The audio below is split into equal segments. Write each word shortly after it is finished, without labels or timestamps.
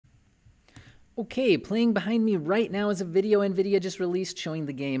Okay, playing behind me right now is a video Nvidia just released showing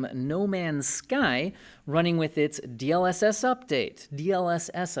the game No Man's Sky running with its DLSS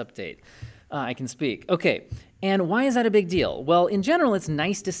update. I can speak. Okay, and why is that a big deal? Well, in general, it's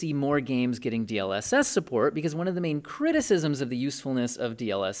nice to see more games getting DLSS support because one of the main criticisms of the usefulness of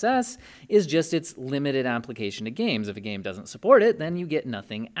DLSS is just its limited application to games. If a game doesn't support it, then you get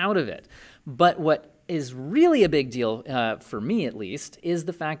nothing out of it. But what is really a big deal, for me at least, is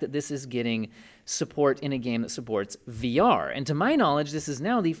the fact that this is getting support in a game that supports VR. And to my knowledge, this is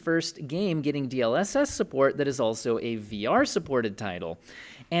now the first game getting DLSS support that is also a VR-supported title.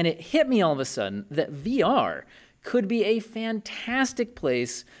 And it hit me all of a sudden that VR could be a fantastic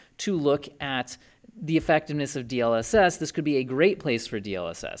place to look at the effectiveness of DLSS. This could be a great place for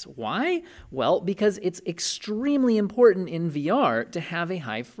DLSS. Why? Well, because it's extremely important in VR to have a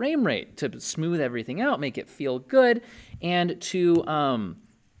high frame rate, to smooth everything out, make it feel good, and to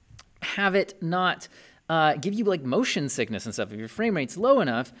have it not give you like motion sickness and stuff. If your frame rate's low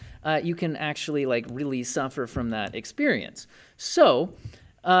enough, you can actually like really suffer from that experience. So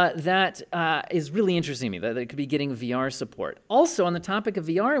that is really interesting to me, that it could be getting VR support. Also, on the topic of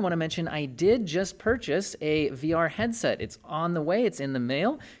VR, I want to mention I did just purchase a VR headset. It's on the way. It's in the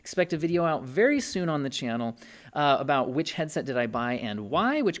mail. Expect a video out very soon on the channel about which headset did I buy and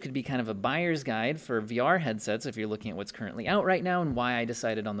why, which could be kind of a buyer's guide for VR headsets if you're looking at what's currently out right now and why I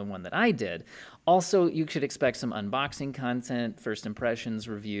decided on the one that I did. Also, you should expect some unboxing content, first impressions,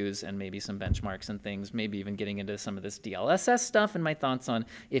 reviews, and maybe some benchmarks and things, maybe even getting into some of this DLSS stuff and my thoughts on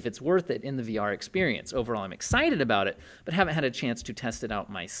if it's worth it in the VR experience. Overall, I'm excited about it, but haven't had a chance to test it out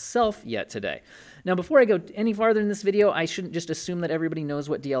myself yet today. Now, before I go any farther in this video, I shouldn't just assume that everybody knows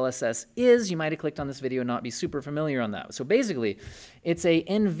what DLSS is. You might have clicked on this video and not be super familiar on that. So basically, it's a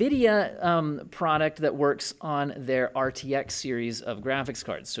Nvidia product that works on their RTX series of graphics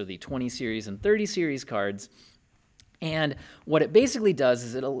cards, so the 20 series and 30 series cards. And what it basically does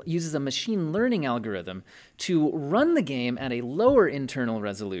is it uses a machine learning algorithm to run the game at a lower internal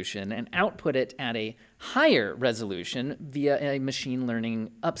resolution and output it at a higher resolution via a machine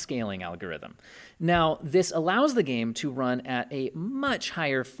learning upscaling algorithm. Now, this allows the game to run at a much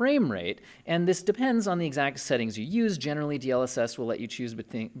higher frame rate, and this depends on the exact settings you use. Generally, DLSS will let you choose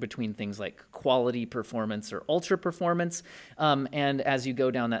between things like quality, performance, or ultra performance, and as you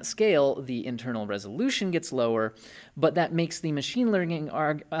go down that scale, the internal resolution gets lower, but that makes the machine learning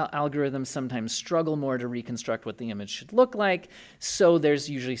algorithm sometimes struggle more to reconstruct what the image should look like, so there's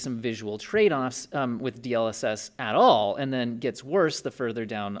usually some visual trade-offs with DLSS at all, and then gets worse the further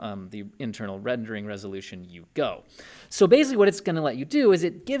down the internal rendering resolution you go. So basically what it's going to let you do is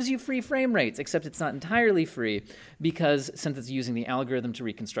it gives you free frame rates, except it's not entirely free because since it's using the algorithm to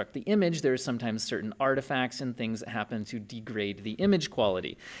reconstruct the image, there are sometimes certain artifacts and things that happen to degrade the image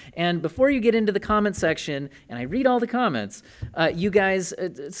quality. And before you get into the comment section, and I read all the comments, you guys,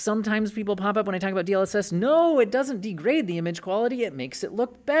 sometimes people pop up when I talk about DLSS, no, it doesn't degrade the image quality, it makes it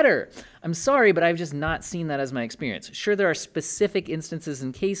look better. I'm sorry, but I've just not seen that as my experience. Sure, there are specific instances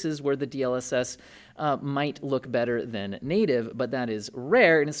and cases where the DLSS might look better than native, but that is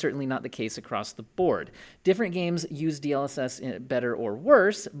rare, and it's certainly not the case across the board. Different games use DLSS better or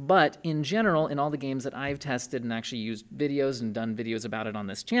worse, but in general, in all the games that I've tested and actually used videos and done videos about it on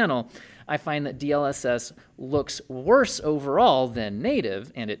this channel, I find that DLSS looks worse overall than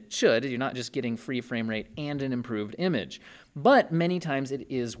native, and it should. You're not just getting free frame rate and an improved image. But many times it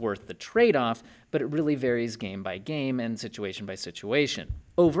is worth the trade-off, but it really varies game by game and situation by situation.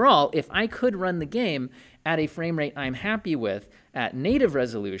 Overall, if I could run the game at a frame rate I'm happy with at native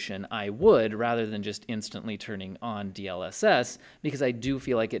resolution, I would, rather than just instantly turning on DLSS, because I do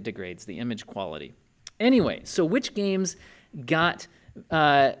feel like it degrades the image quality. Anyway, so which games got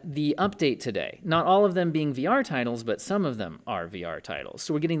the update today? Not all of them being VR titles, but some of them are VR titles.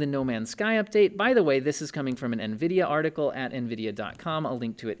 So we're getting the No Man's Sky update. By the way, this is coming from an Nvidia article at nvidia.com. I'll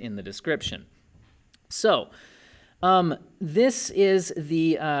link to it in the description. So this is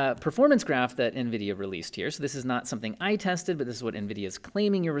the performance graph that NVIDIA released here. So this is not something I tested, but this is what NVIDIA is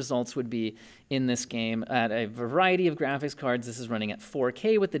claiming your results would be in this game. At a variety of graphics cards, this is running at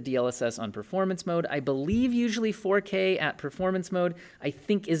 4K with the DLSS on performance mode. I believe usually 4K at performance mode, I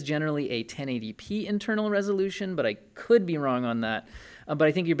think is generally a 1080p internal resolution, but I could be wrong on that. But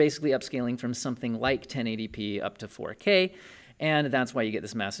I think you're basically upscaling from something like 1080p up to 4K. And that's why you get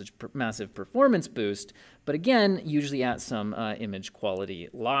this massive performance boost. But again, usually at some image quality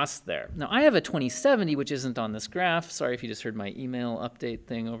loss there. Now, I have a 2070, which isn't on this graph. Sorry if you just heard my email update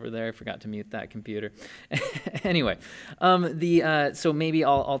thing over there. I forgot to mute that computer. Anyway, so maybe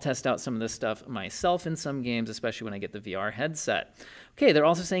I'll test out some of this stuff myself in some games, especially when I get the VR headset. Okay, they're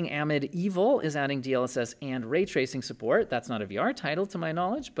also saying Amid Evil is adding DLSS and ray tracing support. That's not a VR title to my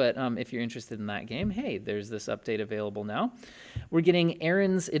knowledge, but if you're interested in that game, hey, there's this update available now. We're getting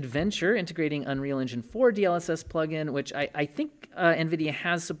Aaron's Adventure integrating Unreal Engine 4 DLSS plugin, which I think Nvidia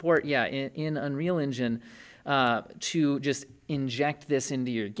has support, in Unreal Engine to just inject this into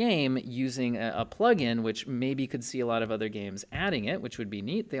your game using a plugin, which maybe could see a lot of other games adding it, which would be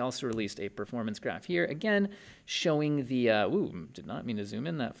neat. They also released a performance graph here, again, showing the, did not mean to zoom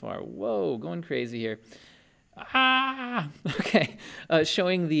in that far. Whoa, going crazy here. Okay,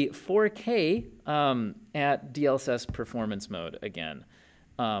 showing the 4K at DLSS performance mode again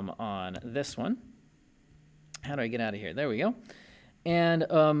on this one. How do I get out of here? There we go. And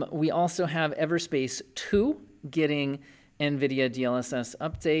we also have Everspace 2 getting Nvidia DLSS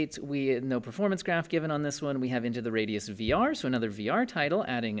update. No performance graph given on this one. We have Into the Radius VR, so another VR title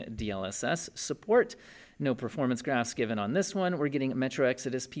adding DLSS support. No performance graphs given on this one. We're getting Metro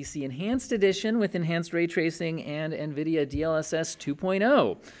Exodus PC Enhanced Edition with enhanced ray tracing and Nvidia DLSS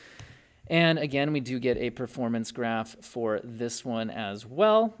 2.0. And again, we do get a performance graph for this one as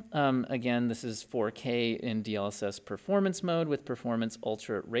well. Again, this is 4K in DLSS performance mode with performance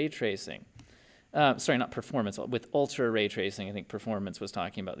ultra ray tracing. Sorry, not performance, with ultra ray tracing. I think performance was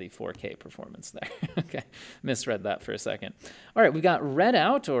talking about the 4K performance there. Okay, misread that for a second. All right, we've got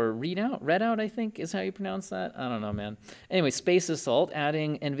Redout, Redout, I think is how you pronounce that. I don't know, man. Anyway, Space Assault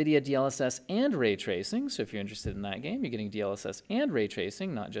adding Nvidia DLSS and ray tracing. So if you're interested in that game, you're getting DLSS and ray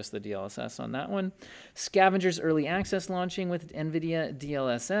tracing, not just the DLSS on that one. Scavengers Early Access launching with Nvidia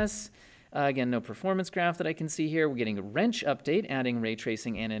DLSS. Again, no performance graph that I can see here. We're getting a Wrench update, adding ray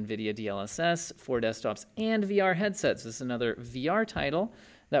tracing and Nvidia DLSS for desktops and VR headsets. This is another VR title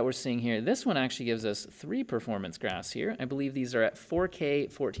that we're seeing here. This one actually gives us 3 performance graphs here. I believe these are at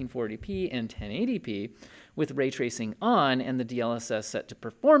 4K, 1440p, and 1080p with ray tracing on and the DLSS set to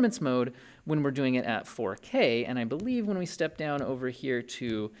performance mode when we're doing it at 4K. And I believe when we step down over here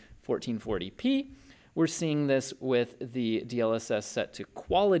to 1440p, we're seeing this with the DLSS set to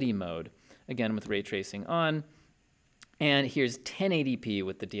quality mode. Again, with ray tracing on. And here's 1080p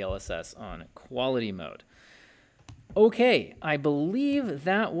with the DLSS on quality mode. Okay, I believe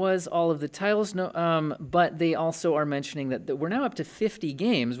that was all of the titles, but they also are mentioning that we're now up to 50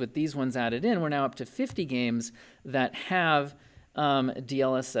 games with these ones added in. We're now up to 50 games that have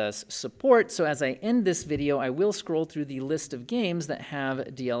DLSS support. So as I end this video, I will scroll through the list of games that have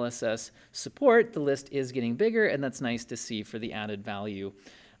DLSS support. The list is getting bigger, and that's nice to see for the added value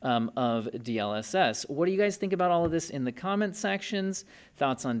of DLSS. What do you guys think about all of this in the comment sections?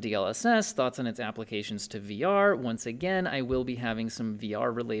 Thoughts on DLSS, thoughts on its applications to VR. Once again, I will be having some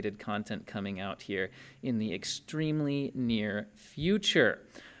VR-related content coming out here in the extremely near future.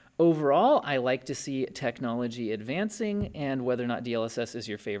 Overall, I like to see technology advancing, and whether or not DLSS is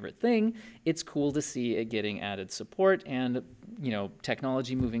your favorite thing, it's cool to see it getting added support and,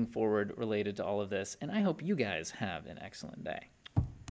 technology moving forward related to all of this. And I hope you guys have an excellent day.